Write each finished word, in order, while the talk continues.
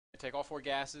take all 4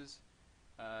 gases.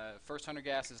 First 100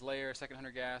 gas is layer, second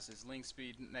 100 gas is ling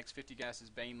speed, next 50 gas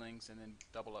is banelings, and then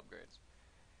double upgrades.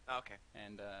 Oh, okay.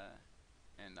 And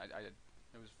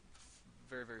it was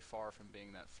very, very far from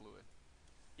being that fluid.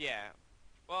 Yeah.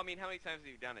 Well, I mean, how many times have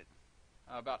you done it?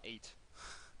 About 8.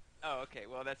 Oh, okay.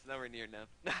 Well, that's nowhere near enough.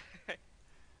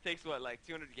 Takes what, like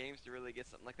 200 games to really get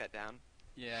something like that down?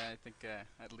 Yeah, I think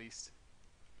at least.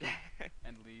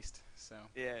 At least. So.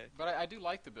 Yeah. But I do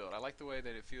like the build. I like the way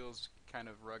that it feels kind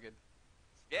of rugged.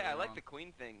 Yeah, I early like on. the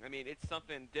queen thing. I mean, it's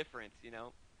something different, you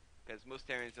know? Because most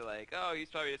Terrans are like, oh, he's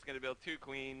probably just going to build 2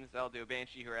 queens. I'll do a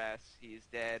Banshee harass. He's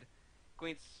dead.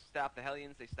 Queens stop the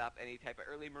Hellions. They stop any type of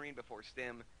early Marine before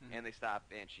Stim, and they stop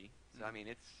Banshee. So I mean,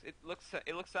 it looks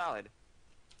solid.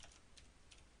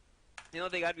 The only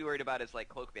thing I'd be worried about is like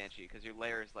Cloak Banshee, because your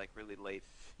lair is like really late.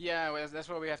 Yeah, well, that's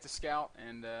why we have to scout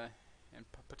and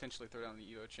potentially throw down the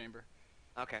Evo chamber.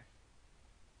 Okay.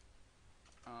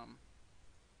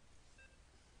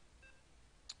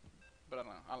 But I don't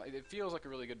know. It feels like a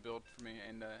really good build for me,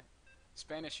 and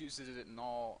Spanish uses it in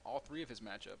all 3 of his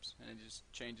matchups, and it just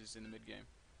changes in the mid game.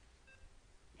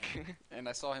 And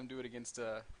I saw him do it against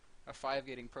a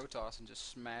 5-gating Protoss and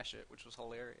just smash it, which was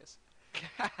hilarious.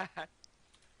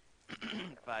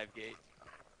 5 gate.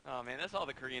 Oh man, that's all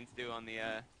the Koreans do on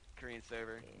the Korean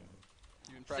server.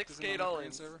 You been 6 practicing gate on the all Korean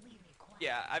in. server?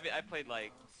 Yeah, I played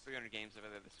like 300 games over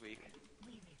there this week.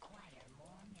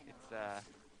 It's a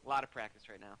lot of practice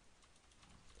right now.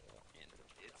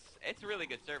 And it's a really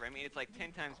good server. I mean, it's like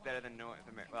 10 times better than North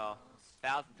America. Well,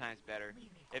 1,000 times better.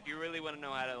 If you really want to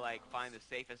know how to like find the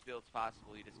safest builds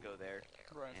possible, you just go there,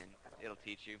 Right. and it'll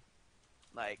teach you.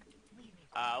 Like,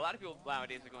 a lot of people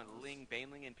nowadays are going Ling,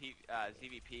 Baneling, and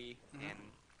ZVP, and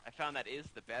I found that is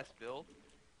the best build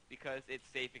because it's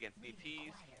safe against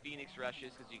DTs, Phoenix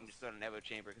rushes because you can just throw an Evo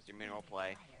chamber because you're mineral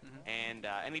play, and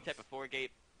any type of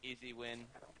 4-gate, easy win.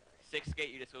 6-gate,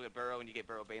 you just go get Burrow and you get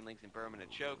Burrow Banelings and Burrow 'em in a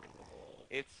choke.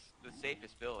 It's the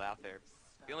safest build out there.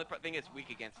 The only thing it's weak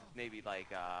against is maybe like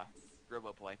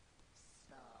Robo play.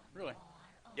 Really?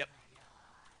 Yep.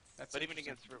 That's But even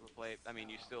interesting. against Robo play, I mean,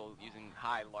 you're still using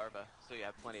high larva, so you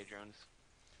have plenty of drones.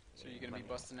 So you're gonna be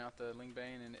busting out the Ling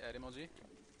Bane at MLG?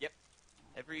 Yep.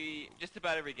 Just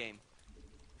about every game.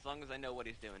 As long as I know what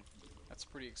he's doing. That's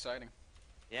pretty exciting.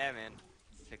 Yeah, man.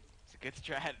 It's a good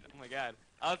strat. Oh my god.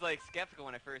 I was like skeptical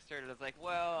when I first heard it. I was like,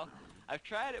 well, I've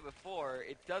tried it before.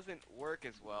 It doesn't work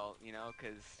as well, you know,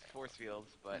 because force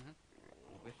fields. But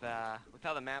with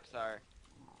how the maps are,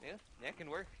 yeah, it can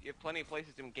work. You have plenty of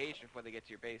places to engage before they get to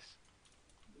your base.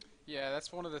 Yeah,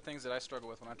 that's one of the things that I struggle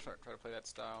with when I try to play that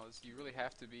style. Is you really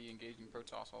have to be engaging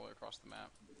Protoss all the way across the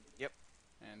map. Yep.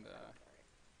 And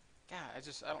God,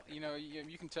 I don't.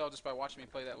 You can tell just by watching me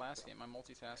play that last game. My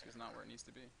multitask is not where it needs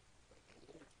to be.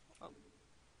 Well,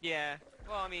 yeah.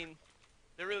 Well, I mean,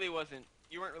 there really wasn't.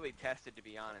 You weren't really tested, to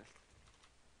be honest.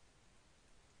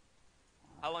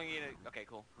 How long are you gonna? Okay,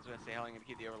 cool. I was gonna say how long are you gonna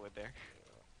keep the overload there.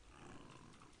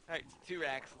 All right, 2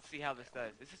 racks. Let's see how this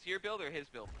does. Is this your build or his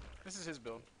build? This is his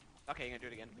build. Okay, you're gonna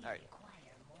do it again. All right.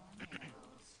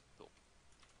 Cool.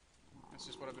 That's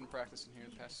just what I've been practicing here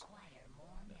the past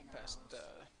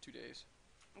 2 days.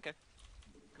 Okay.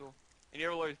 Cool. And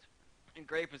your overlord's in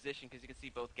great position because you can see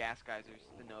both gas geysers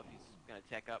to know if he's gonna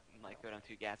tech up and like throw down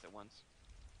 2 gas at once,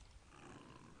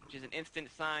 which is an instant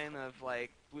sign of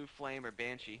like blue flame or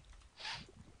banshee.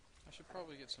 I should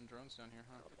probably get some drones down here,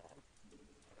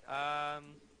 huh?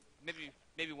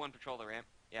 Maybe one patrol the ramp.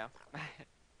 Yeah.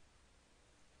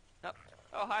 Oh,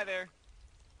 oh, hi there.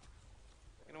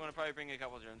 Gonna want to probably bring a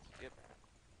couple of drones. Yep.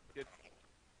 Good.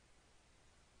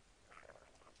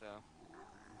 So. I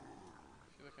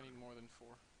feel like I need more than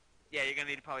 4. Yeah, you're gonna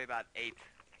need probably about 8.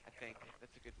 I think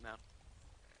that's a good amount.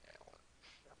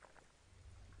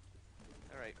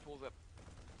 All right, pulls up.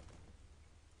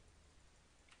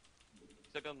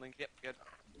 Still building links. Yep, good.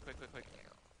 Quick.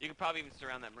 You can probably even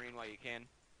surround that marine while you can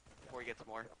before he gets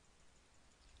more.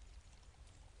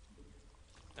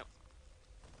 Nope.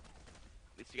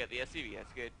 At least you got the SCV.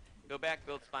 That's good. Go back,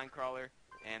 build spine crawler,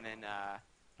 and then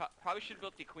probably should have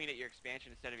built the queen at your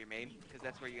expansion instead of your main, because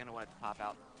that's where you're gonna want it to pop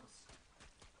out.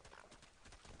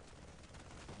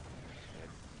 Good.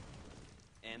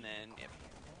 And then yep.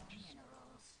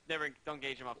 Never don't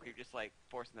engage him off creep. Just like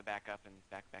forcing the back up and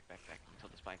back until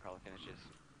the spine crawler finishes.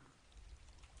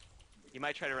 You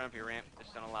might try to run up your ramp.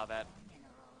 Just don't allow that.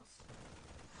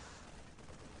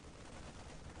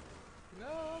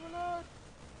 No, my lord!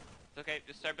 It's okay.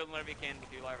 Just start building whatever you can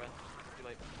with your larva. It's too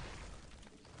late.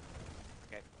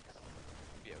 Okay.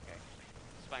 Be okay.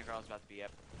 Spine crawler's about to be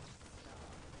up.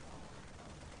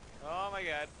 Oh my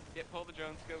god. Yep, pull the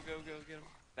drones. Go. Get him.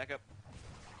 Back up.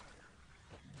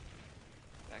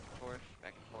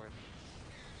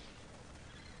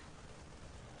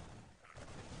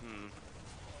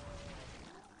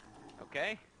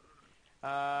 Okay.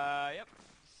 Yep.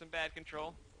 Some bad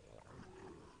control.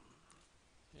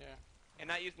 Yeah. And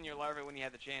not using your larva when you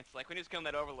had the chance. Like, when he was killing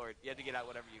that overlord, you had to get out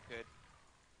whatever you could.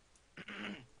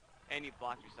 And you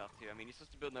blocked yourself, too. I mean, you're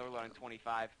supposed to build an overlord on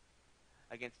 25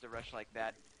 against a rush like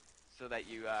that so that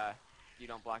you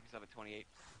don't block yourself at 28.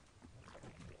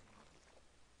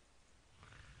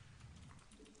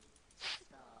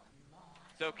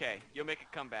 It's okay. You'll make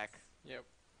a comeback. Yep.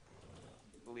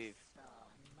 Believe.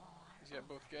 He's got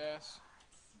both gas.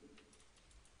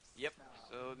 Yep.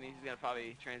 So he's gonna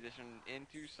probably transition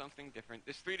into something different.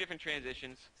 There's 3 different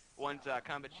transitions. One's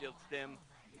combat shield stim,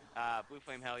 blue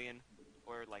flame hellion,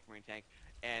 or like marine tank,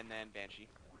 and then banshee.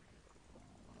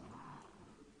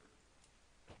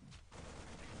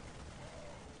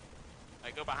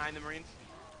 Alright, go behind the marines.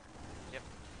 Yep.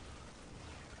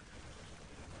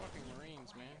 Fucking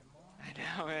Marines, man.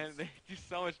 I know, man. They do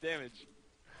so much damage.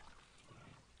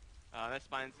 That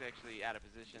spine's actually out of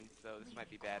position, so this might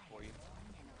be bad for you.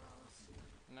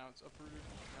 Now it's uprooted.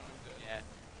 Now I'm dead.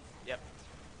 Yeah. Yep.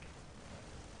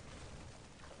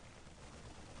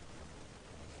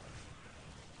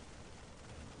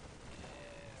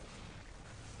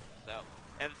 So,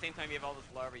 and at the same time, you have all this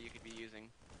larva you could be using.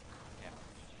 Yeah.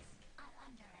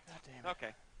 God damn it.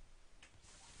 Okay.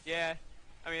 Yeah.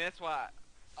 I mean, that's why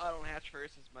I don't hatch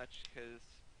first as much, because,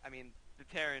 I mean, the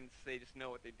Terrans, they just know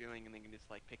what they're doing, and they can just,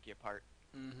 like, pick you apart.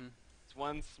 Mm-hmm. It's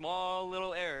one small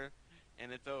little error,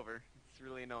 and it's over. It's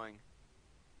really annoying.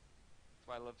 That's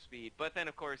why I love speed. But then,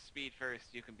 of course, speed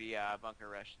first, you can be bunker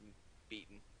rushed and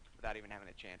beaten without even having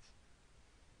a chance.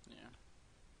 Yeah.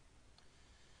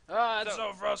 Ah, it's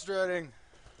so frustrating.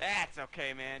 That's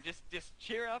okay, man. Just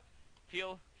cheer up,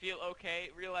 feel okay,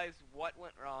 realize what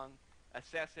went wrong,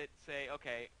 assess it, say,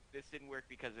 okay, this didn't work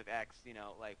because of X. You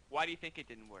know, like, why do you think it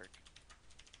didn't work?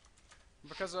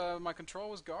 Because my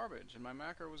control was garbage, and my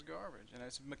macro was garbage, and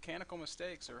it's mechanical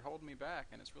mistakes are holding me back,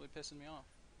 and it's really pissing me off.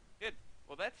 Good.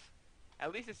 Well, that's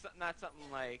at least it's not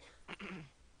something like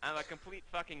I'm a complete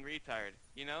fucking retard.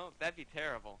 You know, that'd be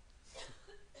terrible.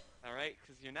 All right,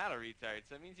 because you're not a retard,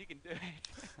 so that means you can do it.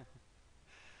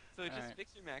 So just Alright.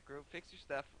 fix your macro, fix your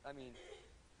stuff. I mean,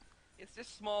 it's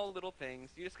just small little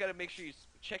things. You just gotta make sure you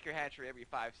check your hatchery every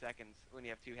 5 seconds when you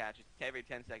have 2 hatches, every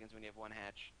 10 seconds when you have 1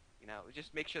 hatch. You know,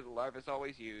 just make sure the larva's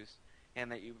always used,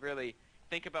 and that you really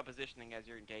think about positioning as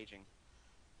you're engaging.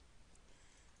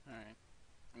 Alright.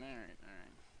 Alright,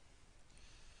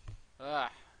 alright.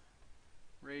 Ah.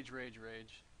 Rage, rage,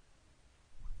 rage.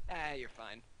 Ah, you're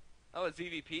fine. Oh, a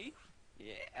ZVP?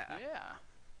 Yeah. Yeah.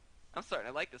 I'm starting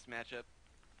to like this matchup.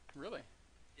 Really?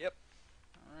 Yep.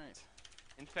 Alright.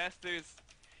 In fact, there's...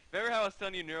 Remember how I was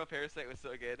telling you Neuroparasite was so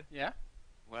good? Yeah?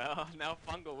 Well, now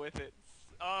Fungal with it.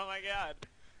 Oh my god.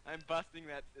 I'm busting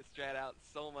that strat out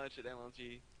so much at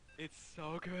MLG. It's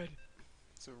so good.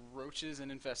 So roaches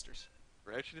and infestors.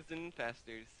 Roaches and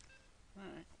infestors.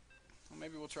 Alright. Well,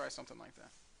 maybe we'll try something like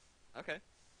that. Okay.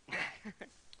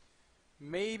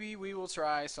 Maybe we will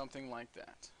try something like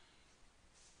that.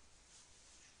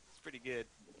 It's pretty good.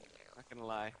 Not gonna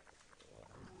lie.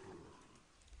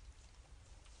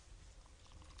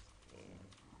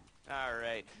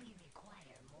 Alright.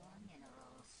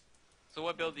 So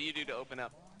what build do you do to open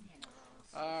up?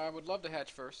 I would love to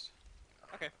hatch first.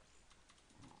 Okay.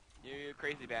 You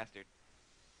crazy bastard.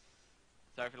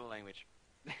 Sorry for the language.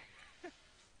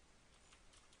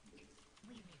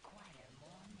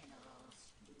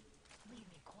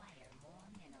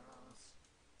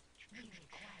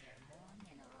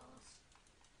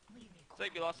 It's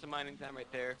like you lost some mining time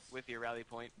right there with your rally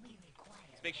point.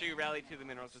 Just make sure you rally to the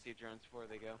minerals with your drones before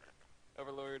they go.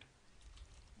 Overlord.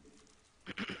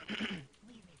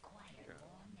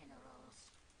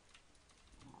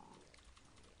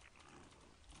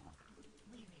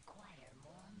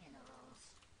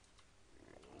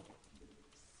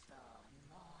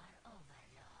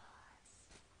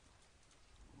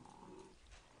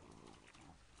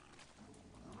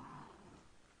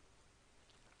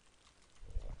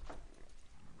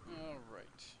 Alright.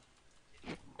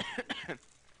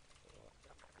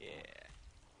 Yeah.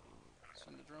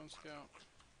 Send the drone scout.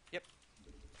 Yep.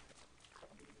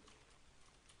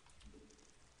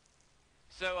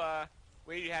 So,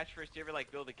 where do you hatch first? Do you ever,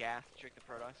 like, build a gas to trick the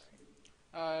Protoss?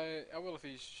 I will if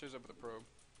he shows up with a probe.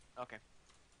 Okay.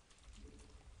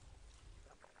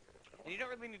 And you don't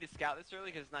really need to scout this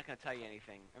early because it's not going to tell you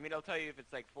anything. I mean, it'll tell you if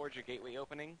it's, like, Forge or Gateway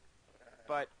opening,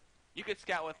 but you could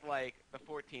scout with, like, the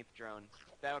 14th drone.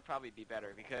 That would probably be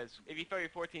better, because if you throw your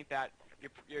 14th out,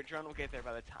 your drone will get there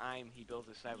by the time he builds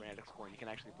his cybernetics core, and you can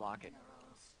actually block it.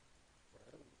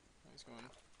 He's going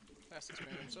fast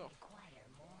expand himself.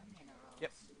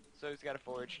 Yep. So he's got a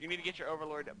forge. You need to get your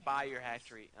overlord by your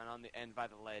hatchery and on the end by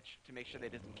the ledge to make sure they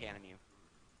doesn't cannon you.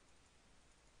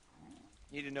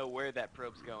 You need to know where that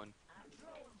probe's going.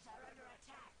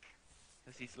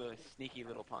 Cause he's a sneaky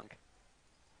little punk.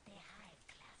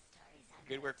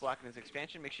 Good work blocking his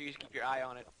expansion. Make sure you keep your eye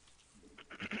on it.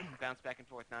 Bounce back and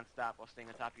forth non-stop while staying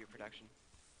on top of your production.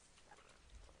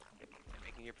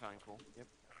 Making your pine cool. Yep.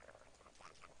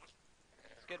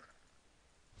 It's good.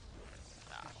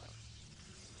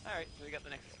 Alright, so we got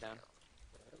the Nexus down.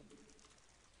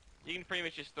 You can pretty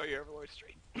much just throw your Overlord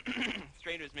straight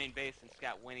straight to his main base and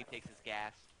scout when he takes his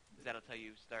gas. Because that'll tell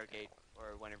you Stargate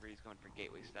or whenever he's going for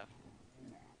gateway stuff.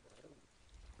 In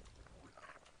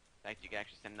fact, you can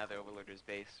actually send another Overlord to his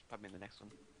base, probably in the next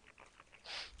one.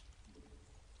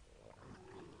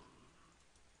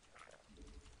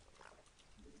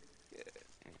 Good.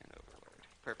 And Overlord.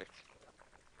 Perfect.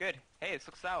 Good. Hey, this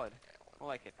looks solid. I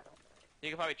like it. You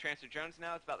can probably transfer drones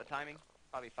now. It's about the timing.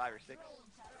 Probably 5 or 6.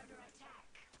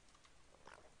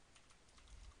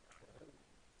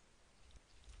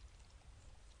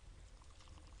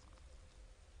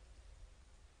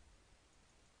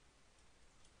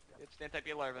 Good. Stand type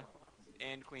your larva.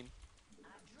 And queen.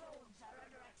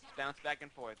 Just bounce back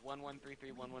and forth. 1133,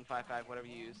 1155, whatever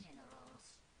you use.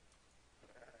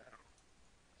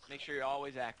 Make sure you're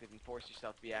always active and force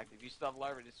yourself to be active. You still have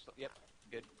larva, just... Yep.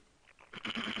 Good.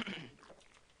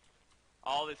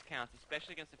 All this counts,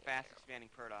 especially against a fast expanding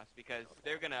Protoss, because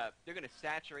they're gonna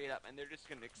saturate up and they're just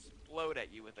gonna explode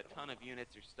at you with a ton of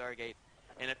units or Stargate.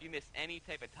 And if you miss any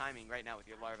type of timing right now with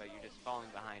your larva, you're just falling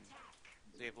behind.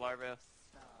 So you have larva.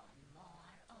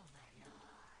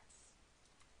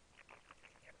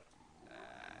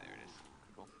 There it is.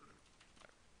 Cool.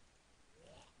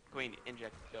 Queen,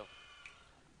 inject, go.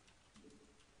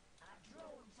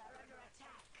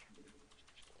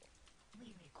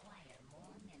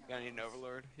 Gonna need an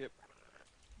Overlord. Yep.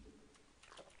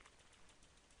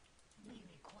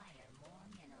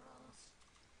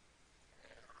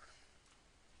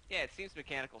 Yeah, it seems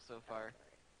mechanical so far.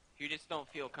 You just don't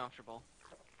feel comfortable.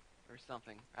 Or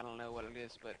something. I don't know what it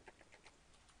is, but...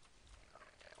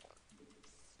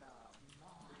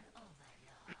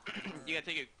 You gonna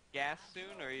take your gas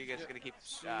soon, or are you guys gonna keep... As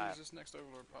soon as this next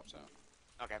Overlord pops out.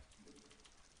 Okay.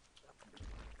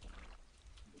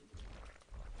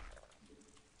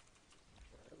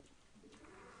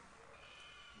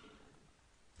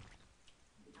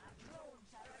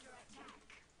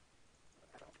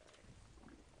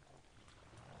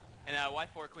 And why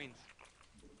 4 queens?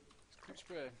 It's creep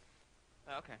spray.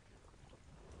 Oh, okay.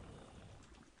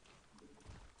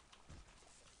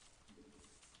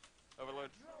 Overlord.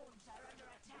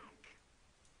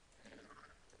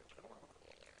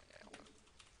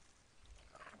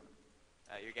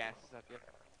 Your gas is up, yep.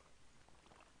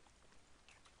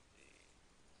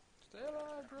 Stay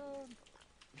alive,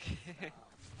 drone.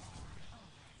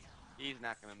 He's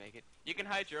not gonna make it. You can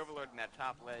hide your Overlord in that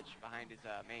top ledge behind his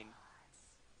main.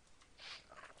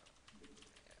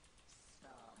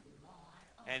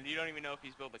 And you don't even know if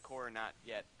he's built the core or not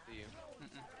yet, do you?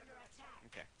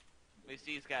 Okay. We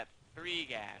see he's got 3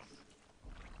 gas.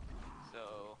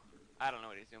 So, I don't know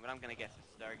what he's doing, but I'm gonna guess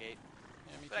it's Stargate.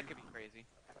 Yeah, me But that too. could be crazy.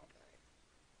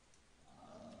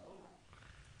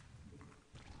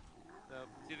 So,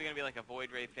 it's either gonna be like a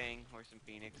Void Ray thing or some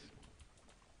Phoenix.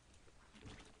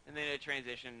 And then a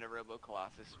transition into Robo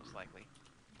Colossus, most likely.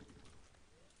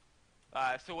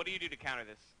 So what do you do to counter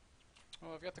this?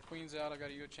 Well, I've got the queens out. I've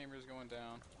got UO chambers going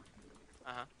down.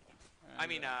 Uh-huh. And, I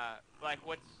mean, like,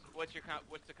 what's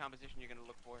the composition you're gonna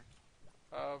look for?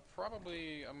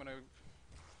 probably I'm gonna.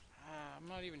 I'm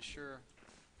not even sure.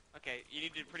 Okay, you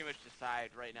need to pretty much decide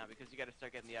right now because you got to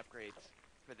start getting the upgrades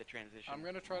for the transition. I'm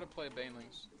gonna try to play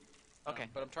Banelings. Okay.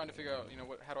 But I'm trying to figure out,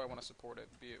 how do I want to support it?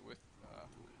 Be it with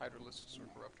Hydralisks or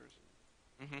Corruptors.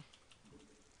 Mm-hmm.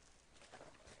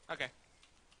 Okay.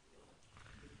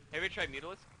 Have you tried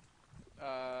Mutalisk?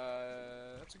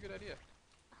 That's a good idea.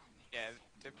 Yeah,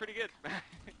 they're pretty good.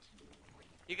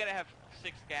 You gotta have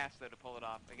 6 gas though to pull it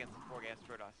off against the 4 gas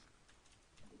Protoss.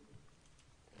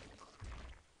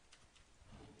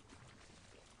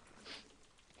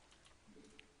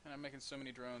 And I'm making so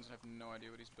many drones and have no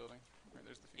idea what he's building. Right,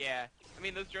 there's the Phoenix. Yeah, I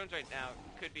mean those drones right now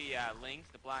could be lings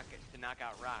to block it, to knock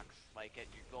out rocks, like at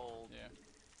your gold. Yeah.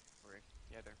 Or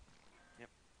there. Yep.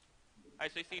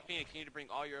 Alright, so you see Phoenix, you need to bring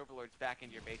all your overlords back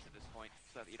into your base at this point,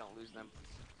 so that you don't lose them.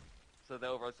 So the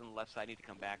overlords on the left side need to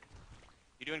come back.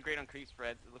 You're doing great on creep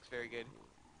spreads, it looks very good.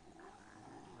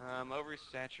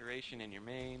 Oversaturation in your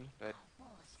main, but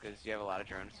it's because you have a lot of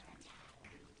drones.